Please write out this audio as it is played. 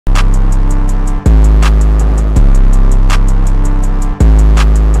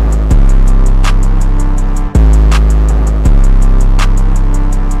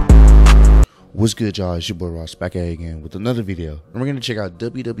What's good, y'all? It's your boy Ross back at it again with another video. And we're going to check out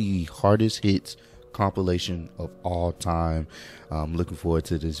WWE Hardest Hits compilation of all time. I'm looking forward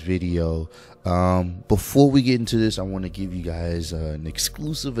to this video. Before we get into this, I want to give you guys an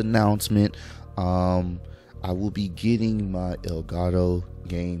exclusive announcement. I will be getting my Elgato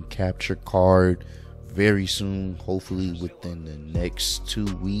game capture card very soon, hopefully within the next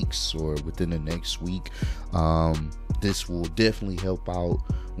 2 weeks or within the next week. This will definitely help out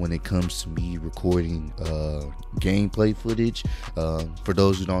when it comes to me recording gameplay footage. For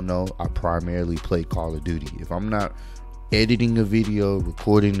those who don't know, I primarily play Call of Duty. If I'm not editing a video,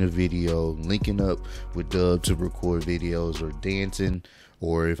 recording a video, linking up with Dub to record videos, or dancing,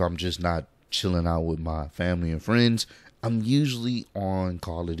 or if I'm just not chilling out with my family and friends, I'm usually on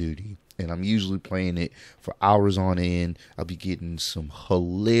Call of Duty. And I'm usually playing it for hours on end. I'll be getting some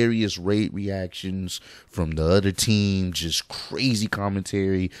hilarious raid reactions from the other team, just crazy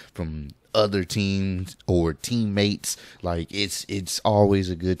commentary from other teams or teammates. Like it's always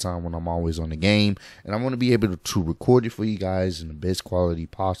a good time when I'm always on the game, and I want to be able to record it for you guys in the best quality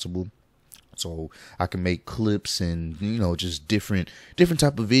possible, so I can make clips and, you know, just different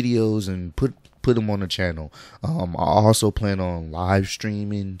type of videos and put them on the channel. I also plan on live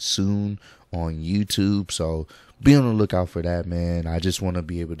streaming soon on YouTube, so be on the lookout for that, man. I just want to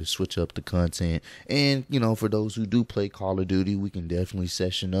be able to switch up the content, and, you know, for those who do play Call of Duty, we can definitely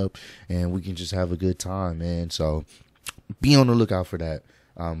session up and we can just have a good time, man. So be on the lookout for that.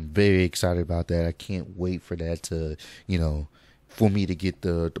 I'm very excited about that. I can't wait for that to, you know, for me to get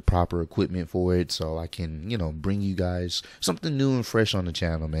the proper equipment for it, so I can, you know, bring you guys something new and fresh on the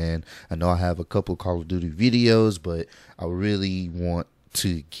channel, man. I know I have a couple Call of Duty videos, but I really want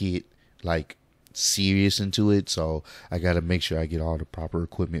to get like serious into it, so I gotta make sure I get all the proper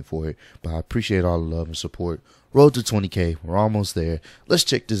equipment for it. But I appreciate all the love and support. Road to 20K, we're almost there. Let's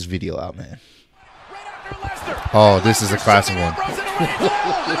check this video out, man. Oh, this is a classic one.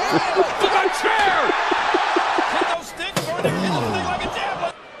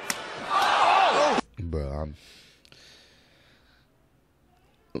 Bro,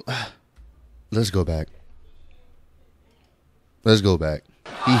 let's go back. Let's go back.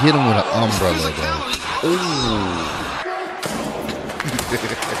 He hit him with an umbrella, bro.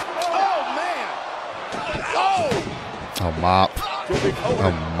 A mop,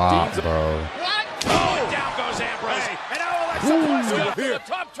 bro. Down goes Ambrose. And Alexa to the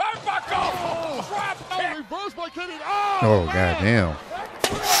top turnbuckle. Oh, goddamn.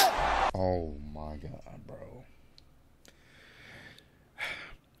 Oh my God, bro.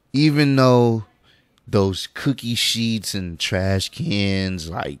 Even though those cookie sheets and trash cans,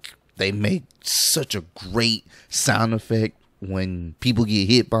 like, they make such a great sound effect when people get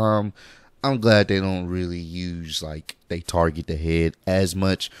hit by them, I'm glad they don't really use, like, they target the head as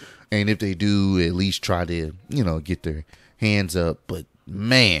much. And if they do, at least try to, you know, get their hands up. But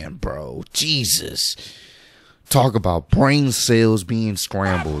man, bro, Jesus. Talk about brain cells being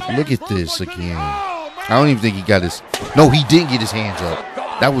scrambled. Look at this again. I don't even think he got his... No, he didn't get his hands up.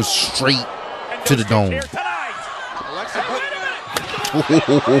 That was straight to the dome.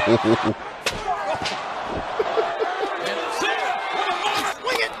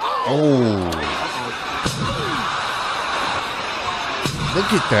 Oh.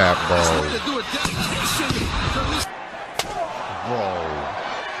 Look at that, bro.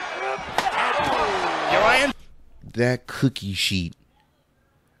 That cookie sheet,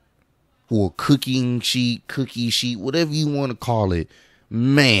 or cookie sheet, whatever you want to call it,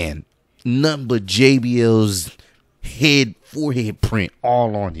 man, nothing but JBL's forehead print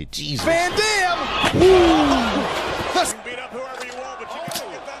all on it. Jesus. Van Dam! Beat up whoever you want, but you gotta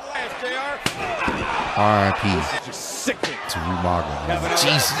get that last, JR. R.I.P. Just sickening. to Umaga, man.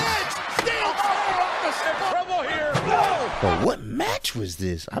 Jesus. But what match was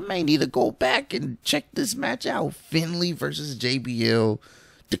this? I may need to go back and check this match out. Finley versus JBL,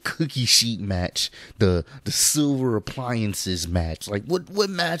 the cookie sheet match, the silver appliances match. Like, what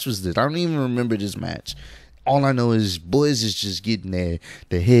match was this? I don't even remember this match. All I know is boys is just getting their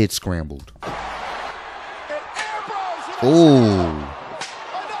head scrambled. Oh.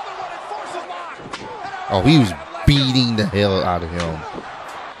 Oh, he was beating the hell out of him.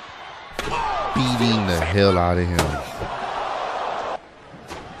 Beating the hell out of him.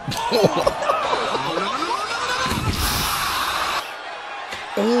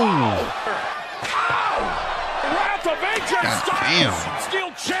 Oh. God damn.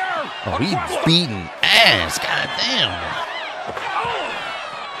 Oh, he's beating ass. God damn.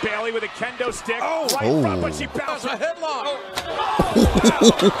 Bailey with a kendo stick. Oh. But she bounced a headlock.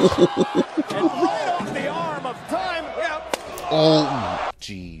 And right off the arm of time. Oh,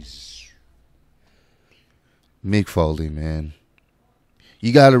 jeez. Mick Foley, man.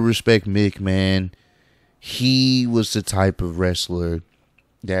 You gotta respect Mick, man. He was the type of wrestler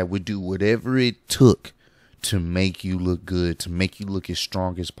that would do whatever it took to make you look good, to make you look as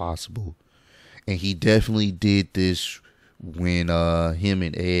strong as possible. And he definitely did this when him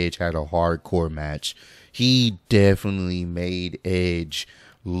and Edge had a hardcore match. He definitely made Edge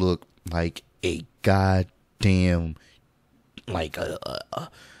look like a goddamn, like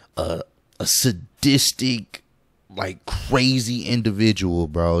a sadistic, like crazy individual,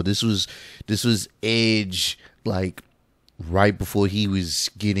 bro. This was Edge, like right before he was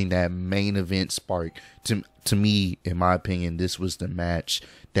getting that main event spark. To me, in my opinion, this was the match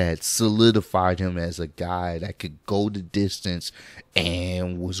that solidified him as a guy that could go the distance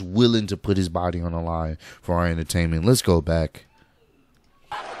and was willing to put his body on the line for our entertainment. Let's go back.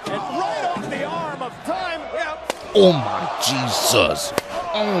 And right off the arm of time. Yep. Oh my Jesus.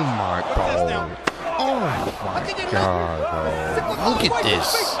 Oh my God. Oh my God, bro. Look at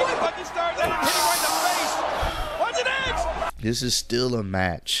this. This is still a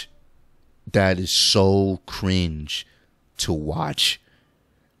match that is so cringe to watch,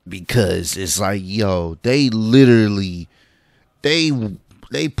 because it's like, yo, they literally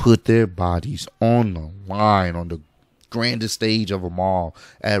they put their bodies on the line on the grandest stage of them all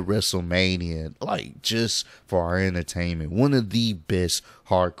at WrestleMania, like just for our entertainment. One of the best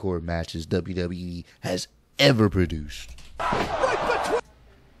hardcore matches WWE has ever produced.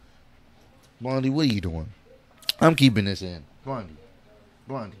 Blondie, what are you doing? I'm keeping this in. Blondie,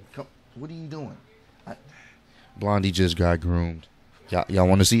 come. What are you doing? Blondie just got groomed. Y'all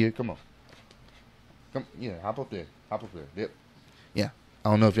want to see it? Come on. Come, yeah, hop up there. Yep. Yeah. I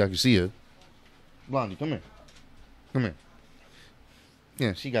don't know if y'all can see her. Blondie, come here.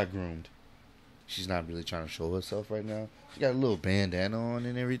 Yeah, she got groomed. She's not really trying to show herself right now. She got a little bandana on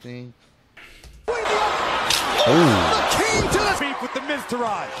and everything. Oh. The king to the beat with the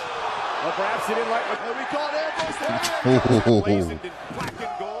Miztourage. Well, perhaps he didn't like what we called elbows. Black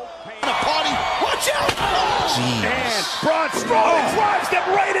and gold. The party. Watch out! Jeez. And Braun Strowman drives them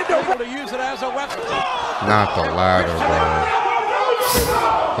right into to use it as a weapon. Not the ladder,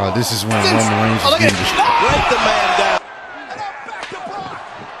 bro. This is when Roman Reigns was getting destroyed. Break the man down.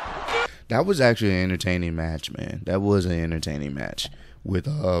 That was actually an entertaining match, man. That was an entertaining match with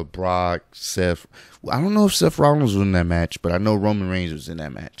Brock, Seth. I don't know if Seth Rollins was in that match, but I know Roman Reigns was in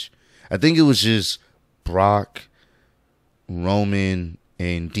that match. I think it was just Brock, Roman,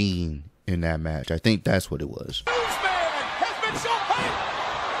 and Dean in that match. I think that's what it was.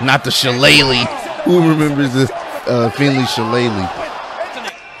 Not the shillelagh. Who remembers the Finley shillelagh?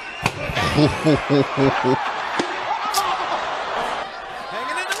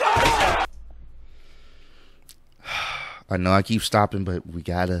 I know I keep stopping, but we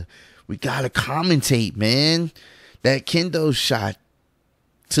gotta commentate, man. That kendo shot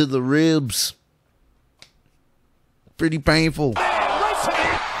to the ribs, pretty painful.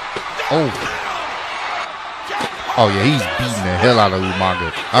 Oh yeah, he's beating the hell out of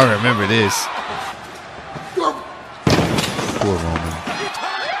Umaga. I remember this. Poor Roman.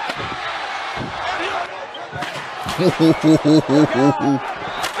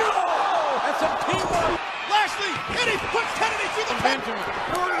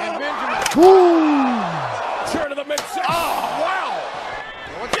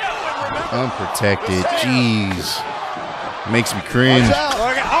 Unprotected, jeez, makes me cringe. Oh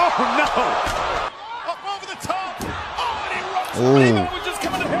no! Up over the top. Oh, and he rocks. Was just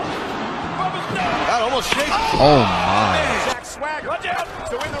coming to him. That almost shakes. Oh my! Jack Swagger. Watch out!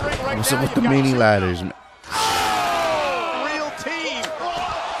 So in the ring right What's now, up with the mini ladders? Real team.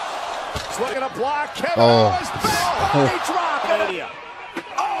 Looking to block. Kevin Oh. They drop it.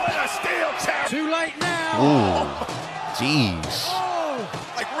 Oh, and a steel chair. Too late now. Oh, jeez.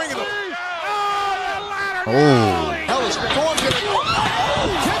 Like ringing the. Oh. Hell is going to.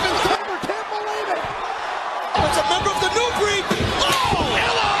 Kevin Kramer can't believe it. Oh, it's a member of the new breed. Oh,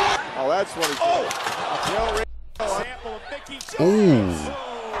 hello. Oh, that's what he did. Oh.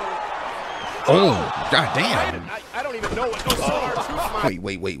 Oh, goddamn. I don't even know what goes on.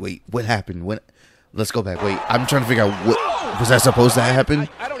 Wait. What happened? Let's go back. Wait, I'm trying to figure out what was that supposed to happen?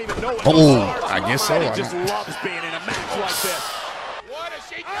 I don't even know what I guess so. He just loves being in a match like this. What is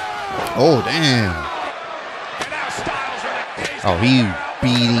she doing? Oh, damn. And now Styles in the cage. Oh, he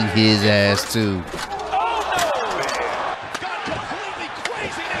beating his ass too.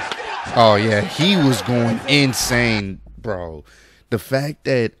 Oh yeah, he was going insane, bro. The fact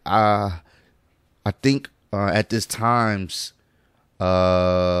that I think at this times,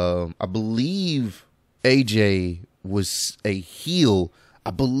 I believe AJ was a heel. I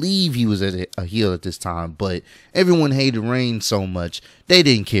believe he was a heel at this time, but everyone hated Reigns so much, they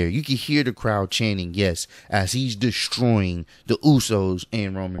didn't care. You could hear the crowd chanting yes as he's destroying the Usos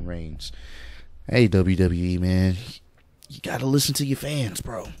and Roman Reigns. Hey, WWE, man. You gotta listen to your fans,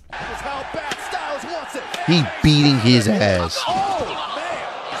 bro. He beating his ass.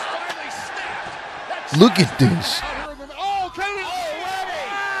 Look at this.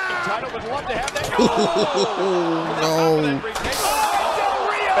 Oh, no.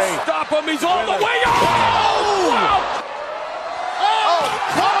 Stop him, he's all the way up!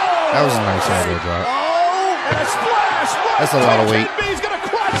 That was a nice elbow drop. And a splash! That's a lot of weight.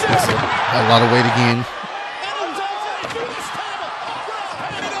 That's a lot of weight again.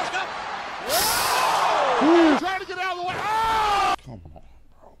 Trying to get out of the way. Come on, bro.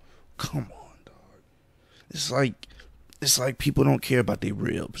 Come on, dog. It's like people don't care about their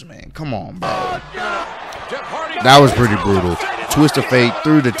ribs, man. Come on, bro. That was pretty brutal. Twist of fate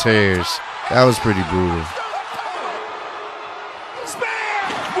through the tears. That was pretty brutal.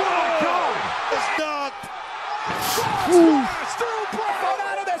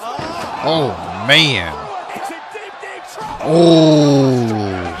 Oh, man.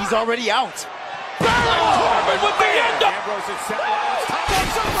 Oh. He's already out.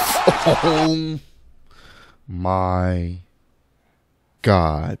 Oh my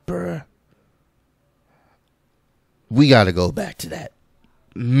God, bruh. We gotta go back to that.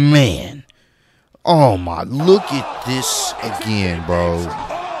 Man. Oh my, look at this again, bro.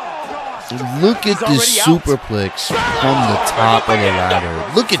 Look at this superplex from the top of the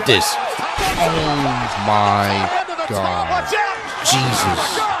ladder. Look at this. Oh my God.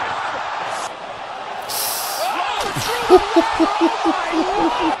 Jesus.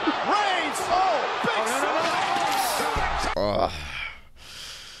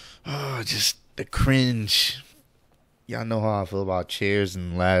 Just the cringe. Y'all know how I feel about chairs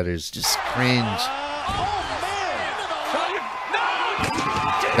and ladders. Just cringe.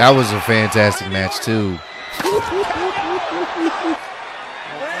 That was a fantastic match too.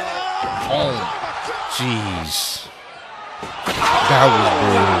 Oh, jeez. That was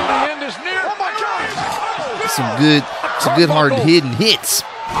brutal. Some good hard hitting hits.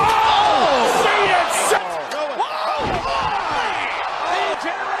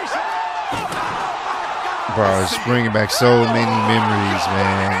 Bro, it's bringing back so many memories,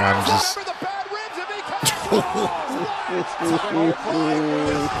 man. I'm just...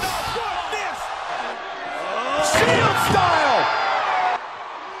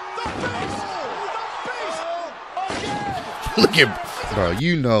 Look at... Bro,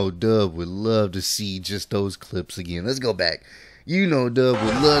 you know Dub would love to see just those clips again. Let's go back. You know Dub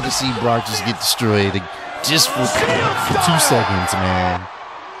would love to see Brock just get destroyed just for 2 seconds, man.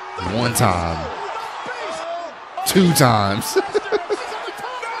 One time. 2 times.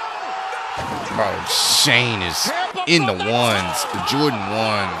 Bro, Shane is in the ones, the Jordan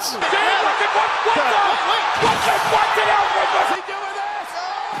ones.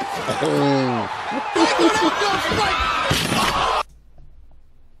 Oh.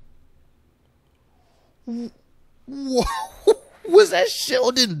 Whoa. Was that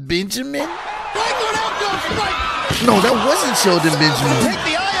Sheldon Benjamin? No, that wasn't Sheldon Benjamin.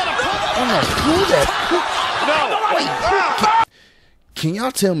 Oh no, who that? Wait, can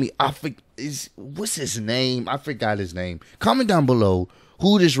y'all tell me? What's his name? I forgot his name. Comment down below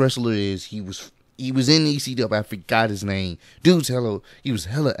who this wrestler is. He was in ECW. I forgot his name. Dude's he was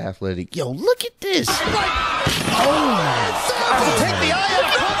hella athletic. Yo, look at this. Oh my God. Take the eye out.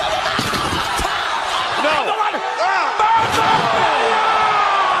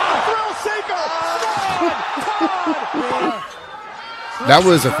 That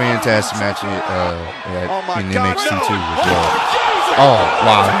was a fantastic match in NXT too as well. Oh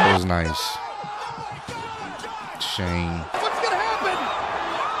wow, that was nice. Shane. What's gonna happen?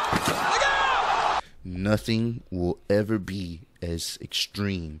 Nothing will ever be as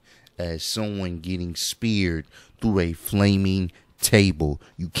extreme as someone getting speared through a flaming table.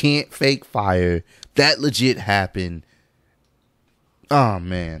 You can't fake fire. That legit happened. Oh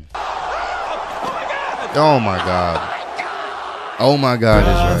man. Oh my God. Oh my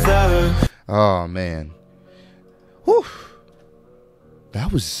God, is right. Oh man. Whew.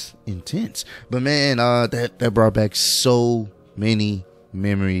 That was intense. But man, that brought back so many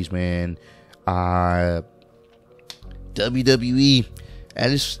memories, man. WWE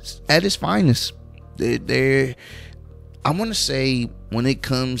at its finest. They're I want to say when it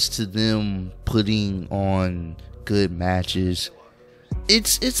comes to them putting on good matches,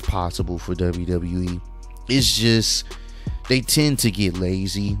 it's possible for WWE. It's just they tend to get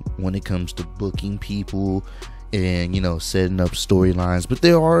lazy when it comes to booking people. and, you know, setting up storylines. But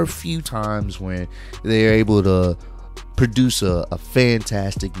there are a few times when they're able to produce a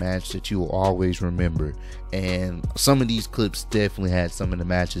fantastic match that you will always remember. And some of these clips definitely had some of the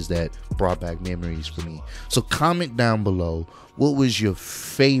matches that brought back memories for me. So comment down below, what was your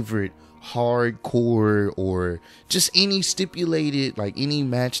favorite hardcore, or just any stipulated, like any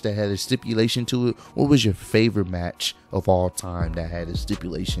match that had a stipulation to it? What was your favorite match of all time that had a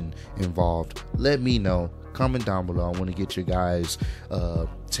stipulation involved? Let me know. Comment down below. I want to get your guys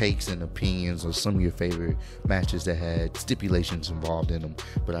takes and opinions on some of your favorite matches that had stipulations involved in them.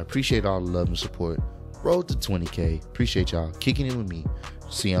 But I appreciate all the love and support. Road to 20K. Appreciate y'all kicking it with me.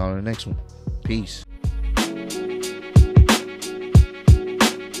 See y'all on the next one. Peace.